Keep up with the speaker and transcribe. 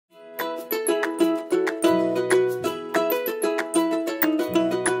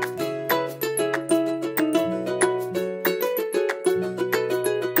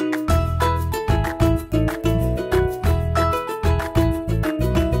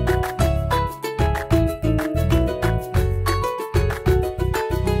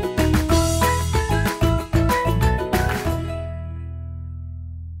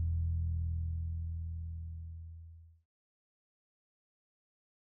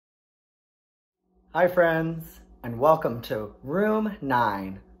Hi friends, and welcome to Room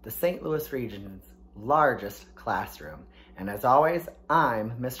 9, the St. Louis region's largest classroom. And as always,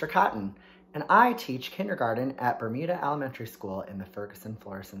 I'm Mr. Cotton, and I teach kindergarten at Bermuda Elementary School in the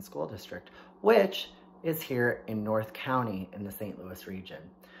Ferguson-Florissant School District, which is here in North County in the St. Louis region.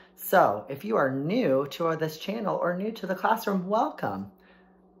 So if you are new to this channel or new to the classroom, welcome.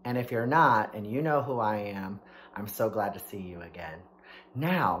 And if you're not, and you know who I am, I'm so glad to see you again.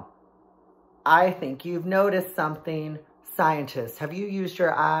 Now, I think you've noticed something. Scientists, have you used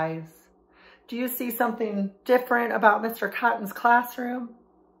your eyes? Do you see something different about Mr. Cotton's classroom?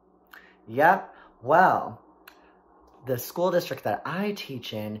 Yep. Well, the school district that I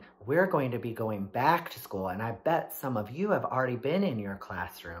teach in, we're going to be going back to school, and I bet some of you have already been in your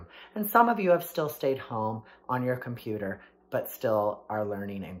classroom, and some of you have still stayed home on your computer, but still are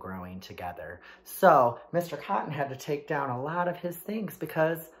learning and growing together. So Mr. Cotton had to take down a lot of his things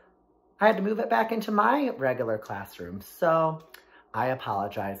because I had to move it back into my regular classroom. So I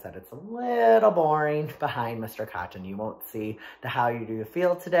apologize that it's a little boring behind Mr. Cotton. You won't see the how you do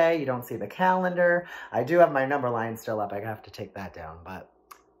feel today. You don't see the calendar. I do have my number line still up. I have to take that down, but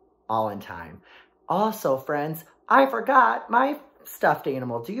all in time. Also, friends, I forgot my stuffed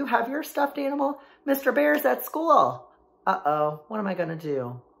animal. Do you have your stuffed animal? Mr. Bear's at school. Uh-oh, what am I gonna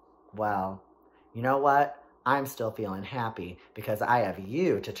do? Well, you know what? I'm still feeling happy because I have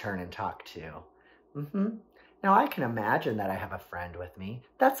you to turn and talk to. Now, I can imagine that I have a friend with me.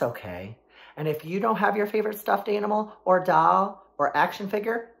 That's okay. And if you don't have your favorite stuffed animal or doll or action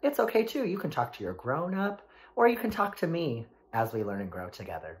figure, it's okay too. You can talk to your grown-up or you can talk to me as we learn and grow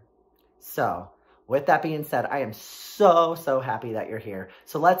together. So, with that being said, I am so happy that you're here.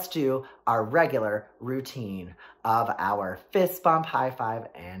 So let's do our regular routine of our fist bump, high five,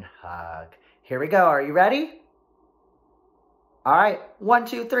 and hug. Here we go. Are you ready? All right. 1,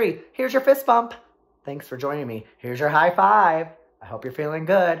 2, 3. Here's your fist bump. Thanks for joining me. Here's your high five. I hope you're feeling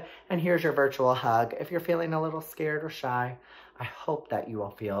good. And here's your virtual hug. If you're feeling a little scared or shy, I hope that you will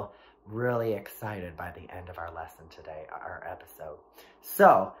feel really excited by the end of our lesson today, our episode.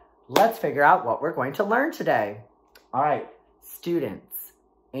 So let's figure out what we're going to learn today. All right, students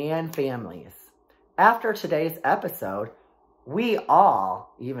and families. After today's episode, we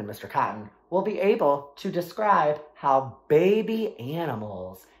all, even Mr. Cotton, will be able to describe how baby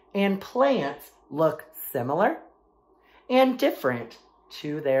animals and plants look similar and different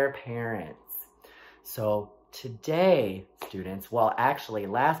to their parents. So today, students, well, actually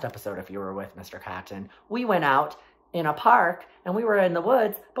last episode, if you were with Mr. Cotton, we went out in a park and we were in the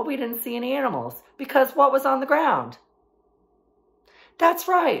woods, but we didn't see any animals because what was on the ground? That's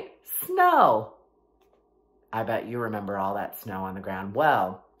right, snow. I bet you remember all that snow on the ground.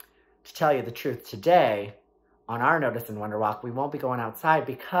 Well, to tell you the truth, today, on our Notice and Wonder Walk, we won't be going outside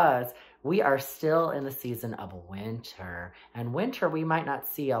because we are still in the season of winter. And winter, we might not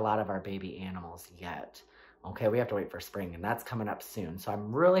see a lot of our baby animals yet. Okay, we have to wait for spring, and that's coming up soon. So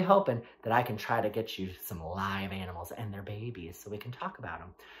I'm really hoping that I can try to get you some live animals and their babies so we can talk about them.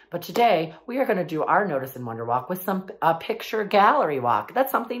 But today, we are going to do our Notice and Wonder Walk with a picture gallery walk.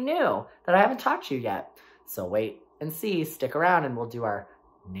 That's something new that I haven't taught you yet. So wait and see, stick around, and we'll do our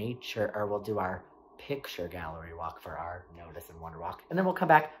picture gallery walk for our Notice and Wonder Walk. And then we'll come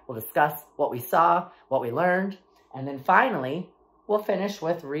back, we'll discuss what we saw, what we learned, and then finally, we'll finish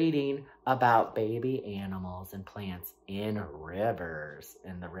with reading about baby animals and plants in rivers,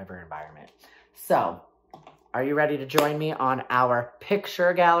 in the river environment. So, are you ready to join me on our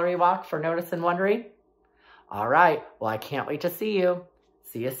picture gallery walk for Notice and Wondering? All right, well, I can't wait to see you.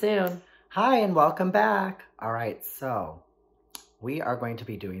 See you soon. Hi, and welcome back. All right, so we are going to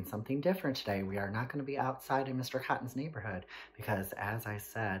be doing something different today. We are not going to be outside in Mr. Cotton's neighborhood because, as I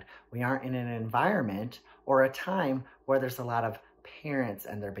said, we aren't in an environment or a time where there's a lot of parents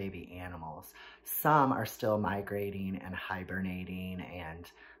and their baby animals. Some are still migrating and hibernating and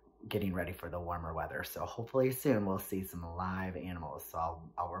getting ready for the warmer weather. So hopefully soon we'll see some live animals. So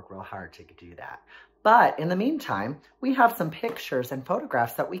I'll work real hard to do that. But in the meantime, we have some pictures and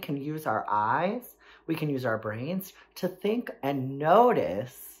photographs that we can use our eyes, we can use our brains to think and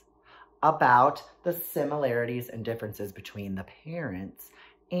notice about the similarities and differences between the parents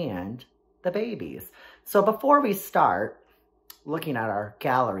and the babies. So before we start looking at our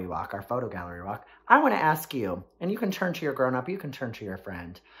gallery walk, our photo gallery walk, I want to ask you, and you can turn to your grown-up, you can turn to your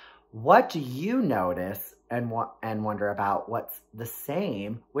friend, what do you notice and wonder about what's the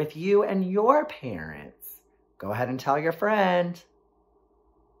same with you and your parents? Go ahead and tell your friend.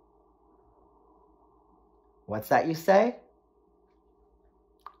 What's that you say?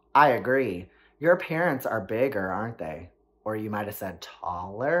 I agree. Your parents are bigger, aren't they? Or you might have said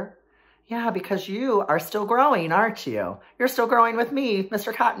taller. Yeah, because you are still growing, aren't you? You're still growing with me,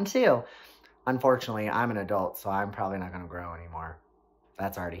 Mr. Cotton, too. Unfortunately, I'm an adult, so I'm probably not going to grow anymore.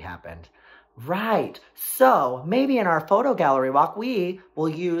 That's already happened. Right. So maybe in our photo gallery walk, we will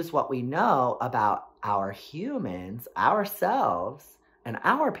use what we know about our humans, ourselves, and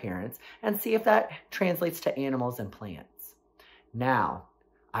our parents, and see if that translates to animals and plants. Now,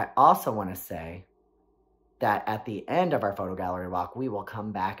 I also want to say that at the end of our photo gallery walk, we will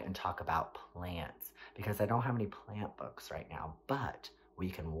come back and talk about plants, because I don't have any plant books right now, but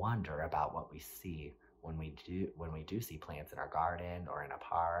we can wonder about what we see when we do see plants in our garden or in a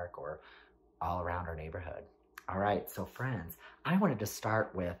park or all around our neighborhood. All right, so friends, I wanted to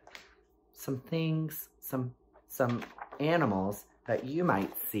start with some things, some animals that you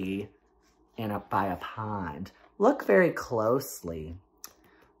might see by a pond. Look very closely.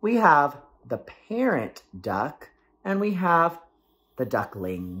 We have the parent duck and we have the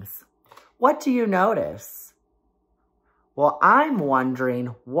ducklings. What do you notice? Well, I'm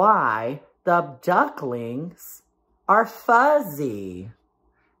wondering why the ducklings are fuzzy,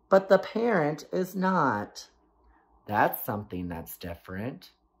 but the parent is not. That's something that's different.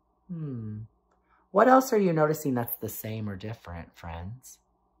 What else are you noticing that's the same or different, friends?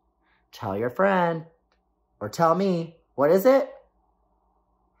 Tell your friend, or tell me, what is it?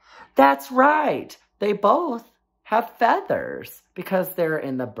 That's right. They both have feathers because they're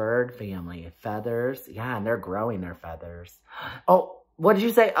in the bird family. Feathers, yeah, and they're growing their feathers. Oh, what did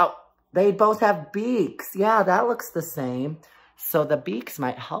you say? Oh, they both have beaks. Yeah, that looks the same. So the beaks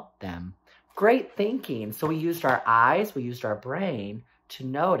might help them. Great thinking. So we used our eyes, we used our brain to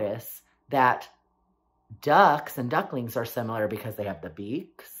notice that ducks and ducklings are similar because they have the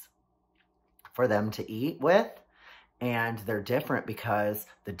beaks for them to eat with. And they're different because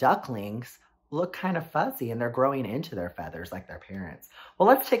the ducklings look kind of fuzzy and they're growing into their feathers like their parents. Well,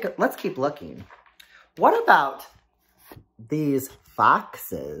 let's keep looking. What about these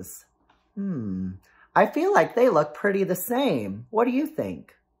foxes? I feel like they look pretty the same. What do you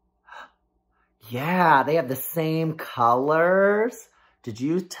think? Yeah, they have the same colors. Did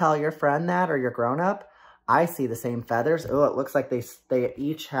you tell your friend that or your grown-up? I see the same feathers. Oh, it looks like they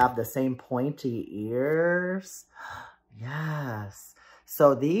each have the same pointy ears. Yes.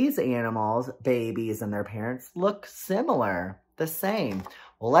 So these animals, babies and their parents, look similar, the same.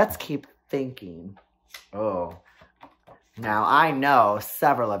 Well, let's keep thinking. Oh, now I know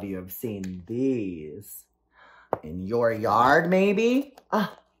several of you have seen these in your yard, maybe.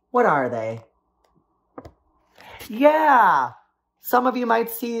 What are they? Yeah, some of you might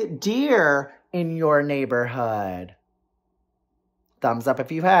see deer in your neighborhood. Thumbs up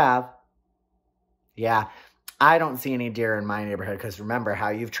if you have. Yeah. I don't see any deer in my neighborhood because remember how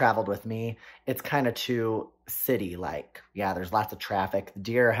you've traveled with me. It's kind of too city-like. Yeah, there's lots of traffic.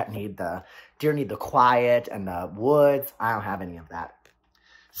 Deer need the quiet and the woods. I don't have any of that.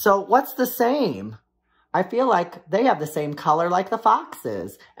 So what's the same? I feel like they have the same color like the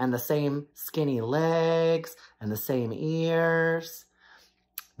foxes and the same skinny legs and the same ears.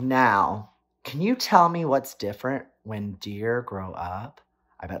 Now, can you tell me what's different when deer grow up?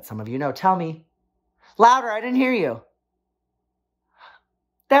 I bet some of you know. Tell me. Louder, I didn't hear you.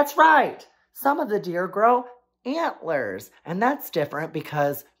 That's right. Some of the deer grow antlers, and that's different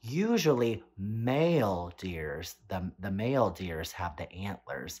because usually male deers, the male deers have the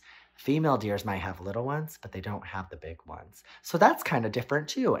antlers. Female deers might have little ones, but they don't have the big ones. So that's kind of different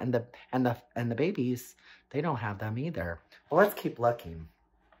too. And the babies, they don't have them either. Well, let's keep looking.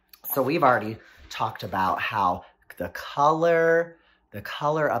 So we've already talked about how the color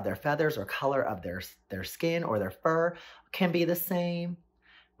of their feathers or color of their skin or their fur can be the same.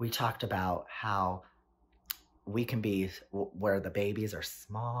 We talked about how we can be where the babies are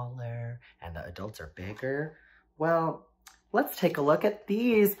smaller and the adults are bigger. Well, let's take a look at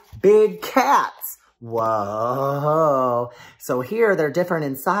these big cats. Whoa. So here they're different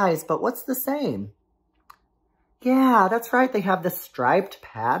in size, but what's the same? Yeah, that's right. They have the striped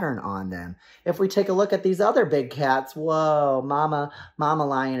pattern on them. If we take a look at these other big cats, whoa, mama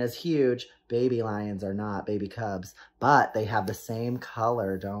lion is huge. Baby lions are not, baby cubs, but they have the same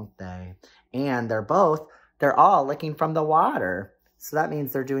color, don't they? And they're all licking from the water. So that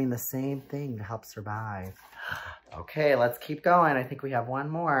means they're doing the same thing to help survive. Okay, let's keep going. I think we have one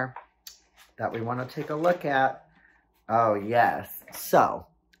more that we want to take a look at. Oh, yes. So,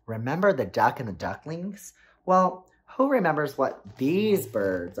 remember the duck and the ducklings? Well, who remembers what these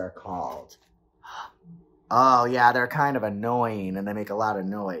birds are called? Oh, yeah, they're kind of annoying and they make a lot of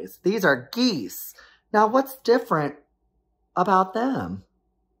noise. These are geese. Now, what's different about them?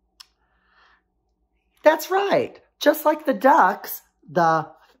 That's right. Just like the ducks, the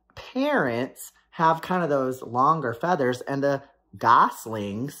parents have kind of those longer feathers, and the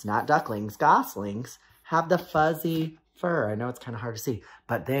goslings, not ducklings, goslings, have the fuzzy fur. I know it's kind of hard to see,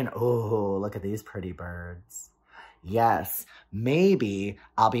 but then, oh, look at these pretty birds. Yes, maybe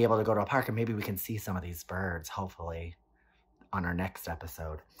I'll be able to go to a park and maybe we can see some of these birds, hopefully, on our next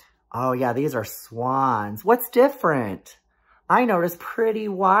episode. Oh, yeah, these are swans. What's different? I noticed pretty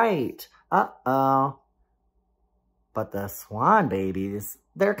white. Uh-oh. But the swan babies,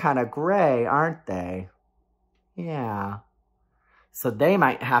 they're kind of gray, aren't they? Yeah. So they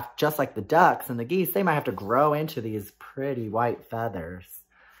might have, just like the ducks and the geese, they might have to grow into these pretty white feathers.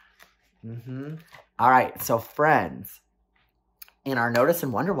 All right, so friends, in our Notice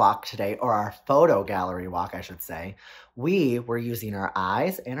and Wonder walk today, or our photo gallery walk, I should say, we were using our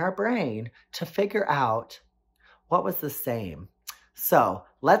eyes and our brain to figure out what was the same. So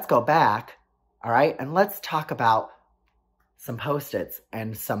let's go back, all right, and let's talk about some Post-its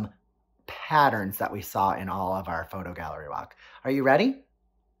and some patterns that we saw in all of our photo gallery walk. Are you ready?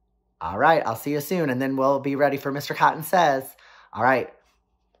 All right, I'll see you soon, and then we'll be ready for Mr. Cotton Says. All right,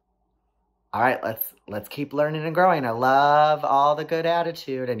 let's keep learning and growing. I love all the good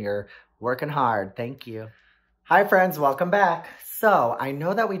attitude, and you're working hard. Thank you. Hi, friends. Welcome back. So I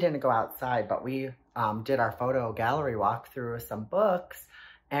know that we didn't go outside, but we did our photo gallery walk through some books,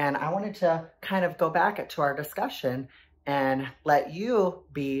 and I wanted to kind of go back to our discussion and let you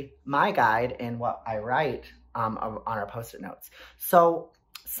be my guide in what I write on our Post-it notes. So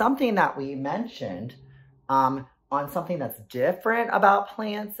something that we mentioned on something that's different about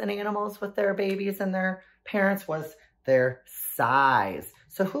plants and animals with their babies and their parents was their size.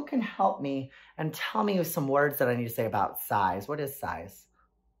 So who can help me and tell me some words that I need to say about size? What is size?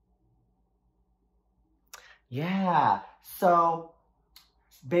 Yeah, so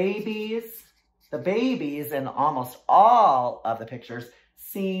the babies in almost all of the pictures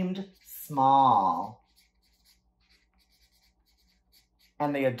seemed small.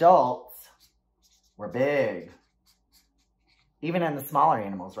 And the adults were big. Even in the smaller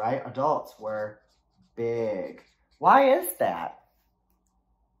animals, right? Adults were big. Why is that?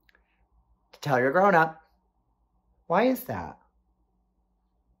 To tell your grown-up. Why is that?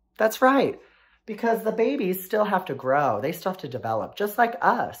 That's right. Because the babies still have to grow. They still have to develop, just like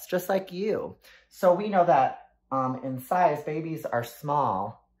us, just like you. So we know that in size, babies are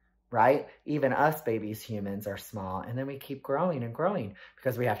small, right? Even us babies, humans, are small. And then we keep growing and growing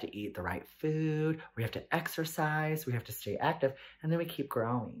because we have to eat the right food. We have to exercise. We have to stay active. And then we keep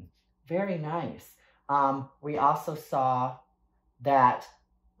growing. Very nice. We also saw that,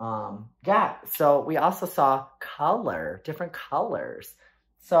 so we also saw color, different colors.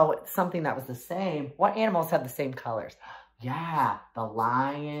 So something that was the same. What animals had the same colors? Yeah, the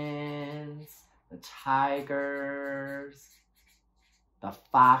lions, the tigers, the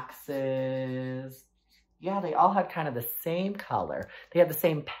foxes. Yeah, they all had kind of the same color. They had the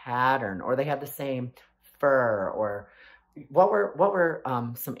same pattern, or they had the same fur, or what were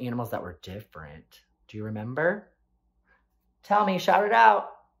some animals that were different? Do you remember? Tell me, shout it out.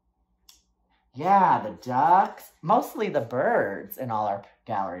 Yeah, the ducks, mostly the birds in all our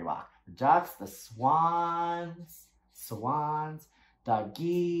gallery walk. The ducks, the swans, the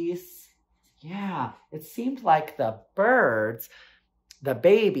geese. Yeah, it seemed like the birds, the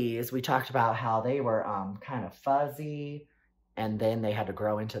babies, we talked about how they were kind of fuzzy, and then they had to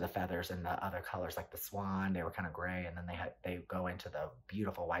grow into the feathers and the other colors, like the swan, they were kind of gray, and then they go into the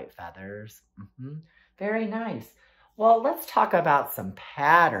beautiful white feathers. Very nice. Well, let's talk about some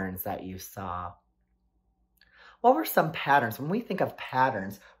patterns that you saw. What were some patterns? When we think of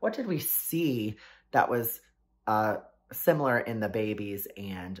patterns, what did we see that was similar in the babies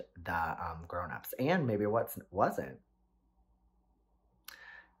and the grown-ups? And maybe what wasn't?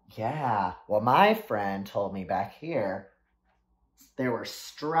 Yeah, well, my friend told me back here, there were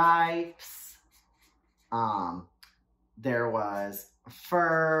stripes, there was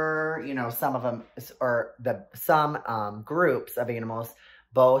fur, you know, some of them, or some groups of animals,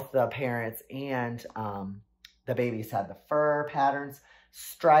 both the parents and the babies had the fur patterns,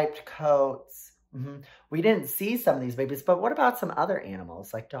 striped coats. We didn't see some of these babies, but what about some other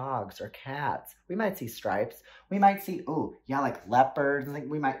animals like dogs or cats? We might see stripes. We might see, oh, yeah, like leopards. I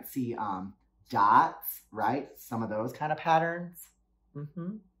think we might see dots, right? Some of those kind of patterns.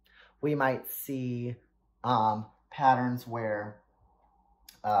 We might see patterns where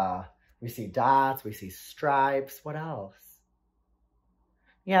we see dots, we see stripes. What else?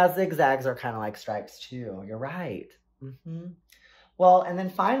 Yeah, zigzags are kind of like stripes too. You're right. Well, and then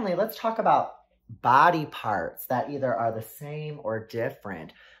finally, let's talk about body parts that either are the same or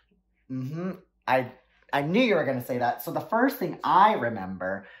different. I I knew you were going to say that. So the first thing I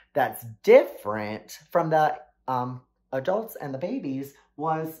remember that's different from the adults and the babies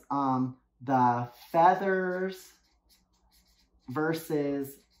was the feathers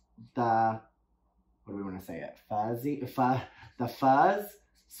versus the, what do we want to say it? The fuzz.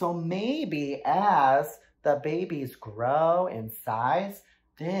 So maybe as the babies grow in size,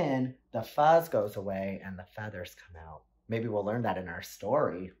 then the fuzz goes away and the feathers come out. Maybe we'll learn that in our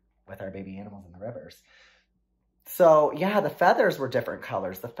story with our baby animals in the rivers. So yeah, the feathers were different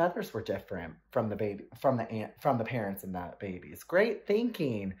colors. The feathers were different from the baby, from the parents and the babies. Great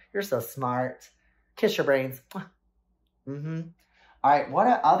thinking. You're so smart. Kiss your brains. Mm-hmm. All right, what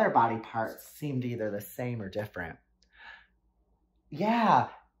other body parts seemed either the same or different? Yeah,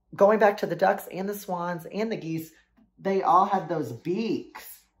 going back to the ducks and the swans and the geese, they all had those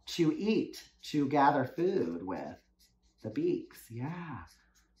beaks to eat, to gather food with. The beaks, yeah.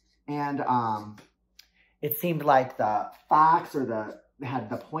 And it seemed like the fox had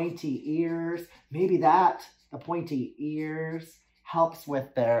the pointy ears. Maybe the pointy ears helps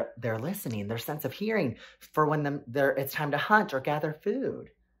with their listening, their sense of hearing for when it's time to hunt or gather food.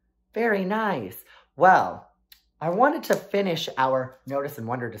 Very nice. Well, I wanted to finish our Notice and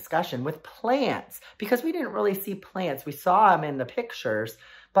Wonder discussion with plants because we didn't really see plants. We saw them in the pictures,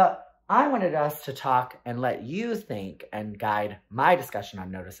 but I wanted us to talk and let you think and guide my discussion on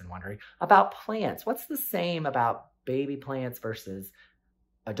Notice and Wondering about plants. What's the same about baby plants versus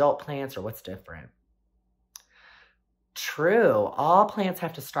adult plants, or what's different? True. All plants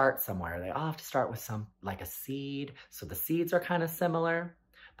have to start somewhere. They all have to start with like a seed. So the seeds are kind of similar.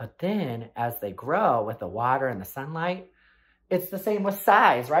 But then as they grow with the water and the sunlight, it's the same with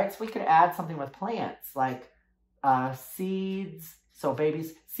size, right? So we could add something with plants like seeds. So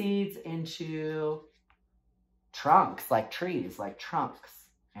babies, seeds into trunks, like trees, like trunks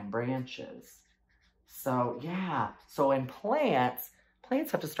and branches. So yeah, so in plants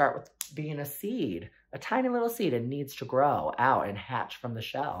have to start with being a seed, a tiny little seed, and needs to grow out and hatch from the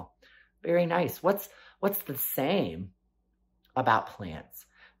shell. Very nice. What's the same about plants?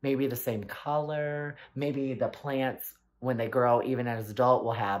 Maybe the same color. Maybe the plants, when they grow, even as adult,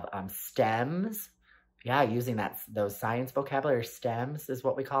 will have stems. Yeah, using those science vocabulary, stems is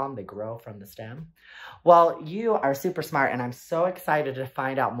what we call them. They grow from the stem. Well, you are super smart, and I'm so excited to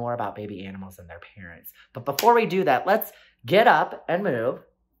find out more about baby animals and their parents. But before we do that, let's get up and move.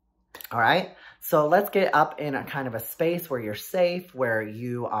 All right? So let's get up in a kind of a space where you're safe, where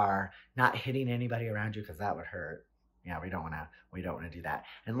you are not hitting anybody around you because that would hurt. Yeah, we don't want to do that.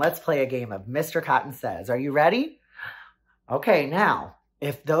 And let's play a game of Mr. Cotton Says. Are you ready? Okay, now,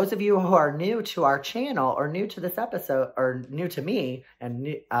 if those of you who are new to our channel or new to this episode or new to me and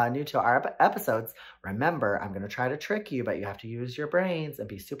new to our episodes, remember, I'm going to try to trick you, but you have to use your brains and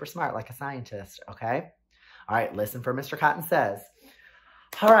be super smart like a scientist, okay? All right, listen for Mr. Cotton Says.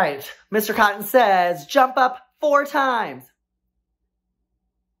 All right, Mr. Cotton says, jump up 4 times.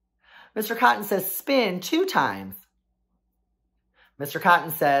 Mr. Cotton says, spin 2 times. Mr.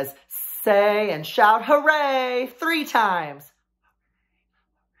 Cotton says, say and shout hooray 3 times.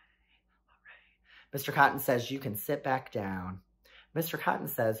 Mr. Cotton says, you can sit back down. Mr. Cotton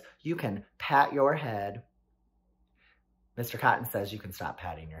says, you can pat your head. Mr. Cotton says, you can stop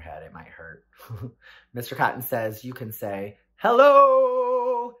patting your head. It might hurt. Mr. Cotton says, you can say,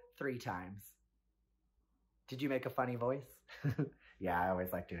 hello 3 times. Did you make a funny voice? Yeah, I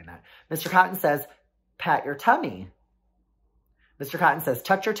always like doing that. Mr. Cotton says, pat your tummy. Mr. Cotton says,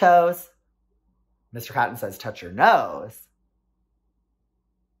 touch your toes. Mr. Cotton says, touch your nose.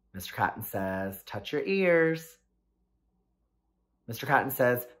 Mr. Cotton says, touch your ears. Mr. Cotton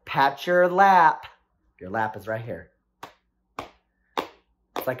says, pat your lap. Your lap is right here.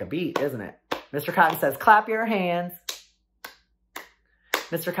 It's like a beat, isn't it? Mr. Cotton says, clap your hands.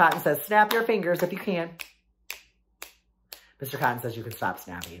 Mr. Cotton says, snap your fingers if you can. Mr. Cotton says, you can stop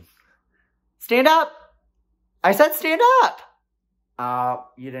snapping. Stand up. I said stand up.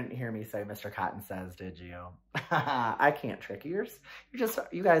 You didn't hear me say Mr. Cotton Says, did you? I can't trick you.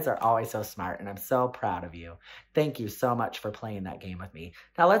 You guys are always so smart, and I'm so proud of you. Thank you so much for playing that game with me.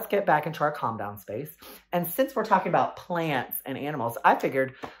 Now let's get back into our calm down space. And since we're talking about plants and animals, I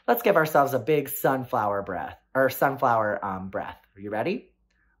figured let's give ourselves a big sunflower breath, or sunflower breath. Are you ready?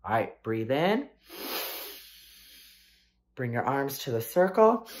 All right, breathe in. Bring your arms to the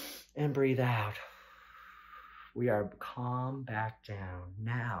circle and breathe out. We are calm back down.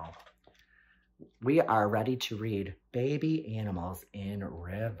 Now, we are ready to read Baby Animals in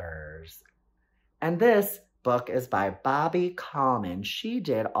Rivers. And this book is by Bibble Kalman. She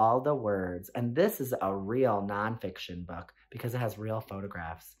did all the words. And this is a real nonfiction book because it has real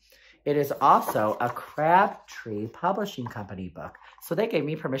photographs. It is also a Crabtree Publishing Company book. So they gave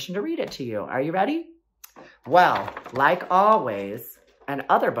me permission to read it to you. Are you ready? Well, like always, and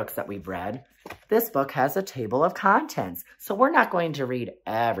other books that we've read, this book has a table of contents. So we're not going to read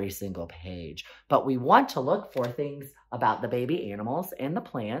every single page, but we want to look for things about the baby animals and the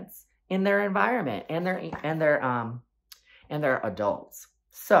plants in their environment and their adults.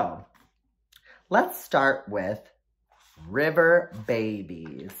 So let's start with river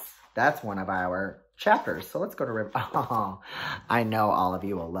babies. That's one of our chapters. So let's go to river. Oh, I know all of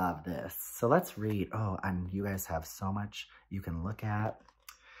you will love this. So let's read. Oh, and you guys have so much you can look at.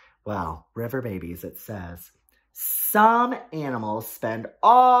 Well, river babies, it says, some animals spend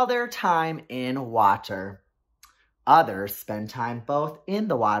all their time in water. Others spend time both in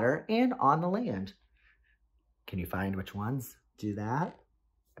the water and on the land. Can you find which ones do that?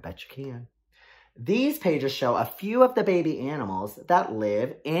 I bet you can. These pages show a few of the baby animals that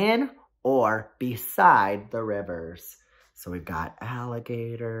live in or beside the rivers. So we've got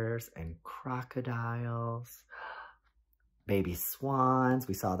alligators and crocodiles, baby swans.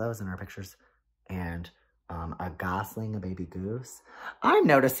 We saw those in our pictures. And a gosling, a baby goose. I'm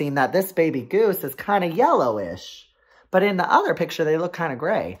noticing that this baby goose is kind of yellowish. But in the other picture, they look kind of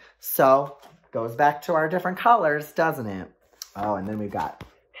gray. So goes back to our different colors, doesn't it? Oh, and then we've got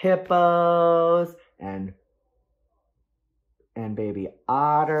hippos and baby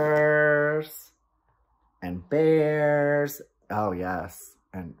otters and bears. Oh, yes.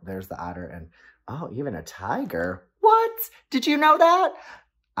 And there's the otter and, oh, even a tiger. What? Did you know that?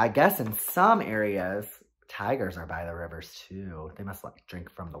 I guess in some areas, tigers are by the rivers too. They must like drink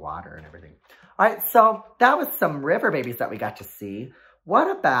from the water and everything. All right, so that was some river babies that we got to see.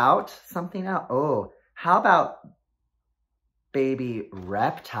 What about something else? Oh, how about baby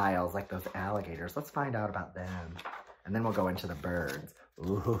reptiles like those alligators? Let's find out about them. And then we'll go into the birds.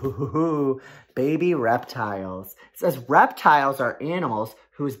 Ooh, baby reptiles. It says reptiles are animals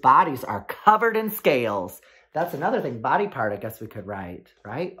whose bodies are covered in scales. That's another thing, body part, I guess we could write,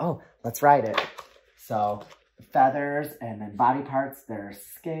 right? Oh, let's write it. So feathers and then body parts, there's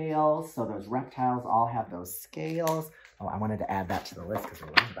scales. So those reptiles all have those scales. Oh, I wanted to add that to the list because we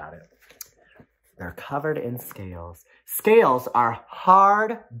learned about it. They're covered in scales. Scales are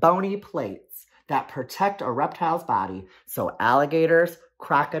hard, bony plates that protect a reptile's body. So alligators,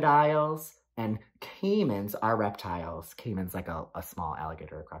 crocodiles, and caimans are reptiles. Caiman's like a small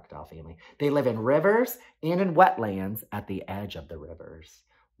alligator or crocodile family. They live in rivers and in wetlands at the edge of the rivers.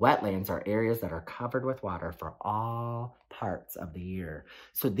 Wetlands are areas that are covered with water for all parts of the year.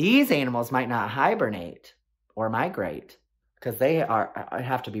 So these animals might not hibernate or migrate because they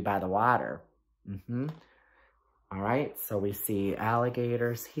have to be by the water. All right, so we see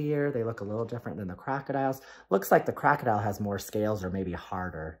alligators here. They look a little different than the crocodiles. Looks like the crocodile has more scales or maybe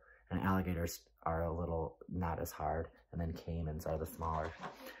harder, and alligators are a little not as hard, and then caimans are the smaller.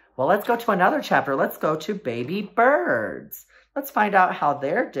 Well, let's go to another chapter. Let's go to baby birds. Let's find out how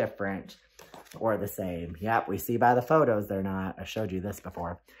they're different or the same. Yep, we see by the photos they're not. I showed you this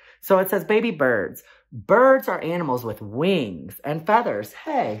before. So it says baby birds. Birds are animals with wings and feathers.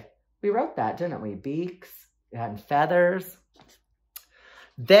 Hey, we wrote that, didn't we? Beaks and feathers.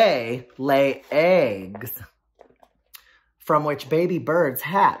 They lay eggs from which baby birds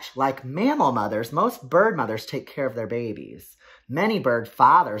hatch. Like mammal mothers, most bird mothers take care of their babies. Many bird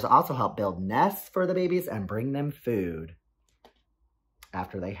fathers also help build nests for the babies and bring them food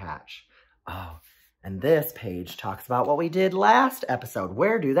after they hatch. Oh, and this page talks about what we did last episode.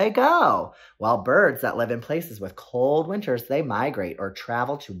 Where do they go? Well, birds that live in places with cold winters, they migrate or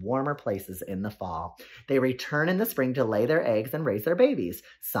travel to warmer places in the fall. They return in the spring to lay their eggs and raise their babies.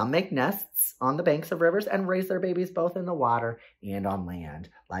 Some make nests on the banks of rivers and raise their babies both in the water and on land,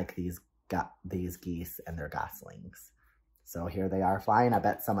 like these geese and their goslings. So here they are flying. I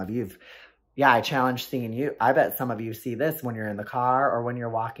bet some of you've I challenge seeing you. I bet some of you see this when you're in the car or when you're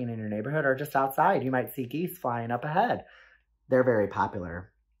walking in your neighborhood or just outside. You might see geese flying up ahead. They're very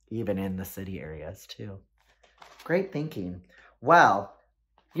popular, even in the city areas too. Great thinking. Well,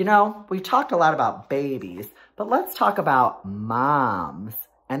 you know, we've talked a lot about babies, but let's talk about moms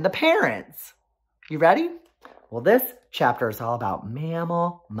and the parents. You ready? Well, this chapter is all about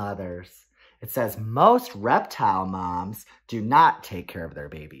mammal mothers. It says most reptile moms do not take care of their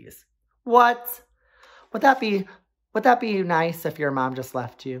babies. What? Would that be nice if your mom just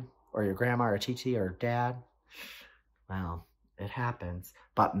left you? Or your grandma or TT or dad? Well, it happens.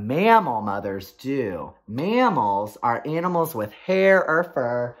 But mammal mothers do. Mammals are animals with hair or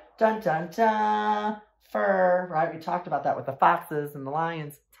fur. Dun, dun, dun. Fur, right? We talked about that with the foxes and the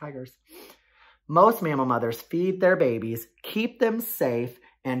lions, tigers. Most mammal mothers feed their babies, keep them safe,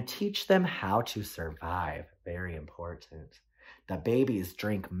 and teach them how to survive. Very important. The babies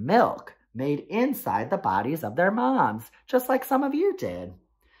drink milk made inside the bodies of their moms, just like some of you did.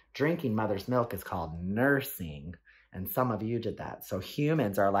 Drinking mother's milk is called nursing, and some of you did that. So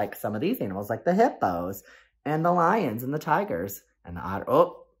humans are like some of these animals, like the hippos and the lions and the tigers and the otter.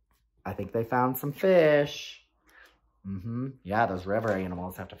 Oh, I think they found some fish. Yeah, those river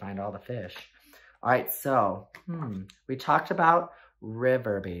animals have to find all the fish. All right, so we talked about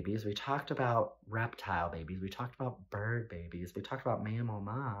river babies. We talked about reptile babies. We talked about bird babies. We talked about mammal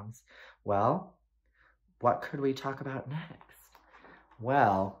moms. Well, what could we talk about next?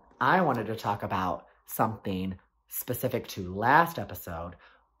 Well, I wanted to talk about something specific to last episode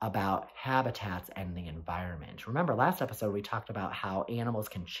about habitats and the environment. Remember, last episode we talked about how animals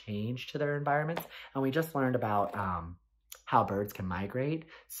can change to their environments, and we just learned about how birds can migrate.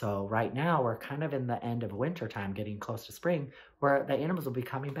 So right now we're kind of in the end of winter time, getting close to spring, where the animals will be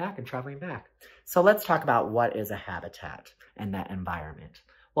coming back and traveling back. So let's talk about what is a habitat and that environment.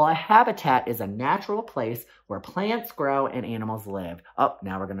 Well, a habitat is a natural place where plants grow and animals live. Oh,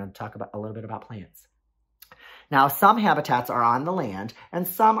 now we're going to talk about a little bit about plants. Now, some habitats are on the land and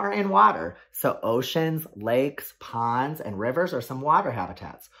some are in water. So oceans, lakes, ponds, and rivers are some water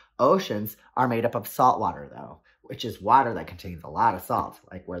habitats. Oceans are made up of salt water, though, which is water that contains a lot of salt,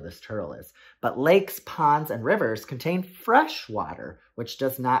 like where this turtle is. But lakes, ponds, and rivers contain fresh water, which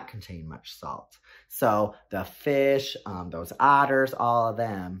does not contain much salt. So the fish, those otters, all of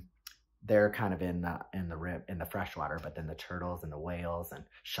them, they're kind of in the fresh water. But then the turtles and the whales and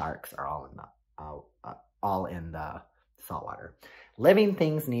sharks are all in the salt water. Living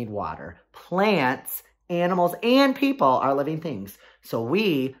things need water. Plants, animals, and people are living things. So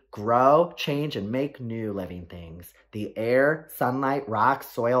we grow, change, and make new living things. The air, sunlight, rocks,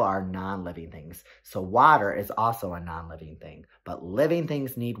 soil are non-living things. So water is also a non-living thing. But living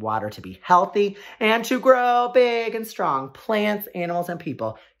things need water to be healthy and to grow big and strong. Plants, animals, and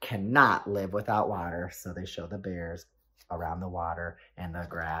people cannot live without water. So they show the bears around the water and the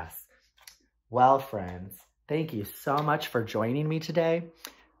grass. Well, friends, thank you so much for joining me today.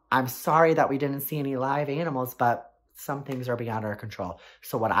 I'm sorry that we didn't see any live animals, but some things are beyond our control.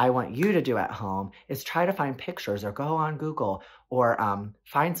 So what I want you to do at home is try to find pictures or go on Google or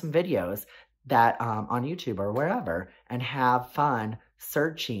find some videos that on YouTube or wherever and have fun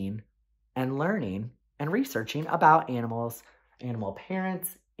searching and learning and researching about animals, animal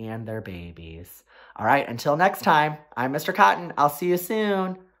parents, and their babies. All right, until next time, I'm Mr. Cotton. I'll see you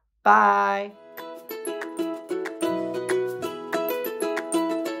soon. Bye.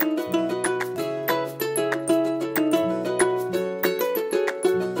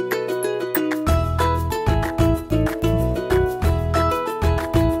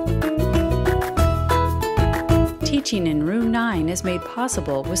 Teaching in Room 9 is made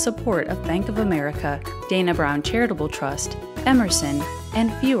possible with support of Bank of America, Dana Brown Charitable Trust, Emerson,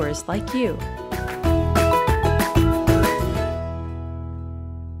 and viewers like you.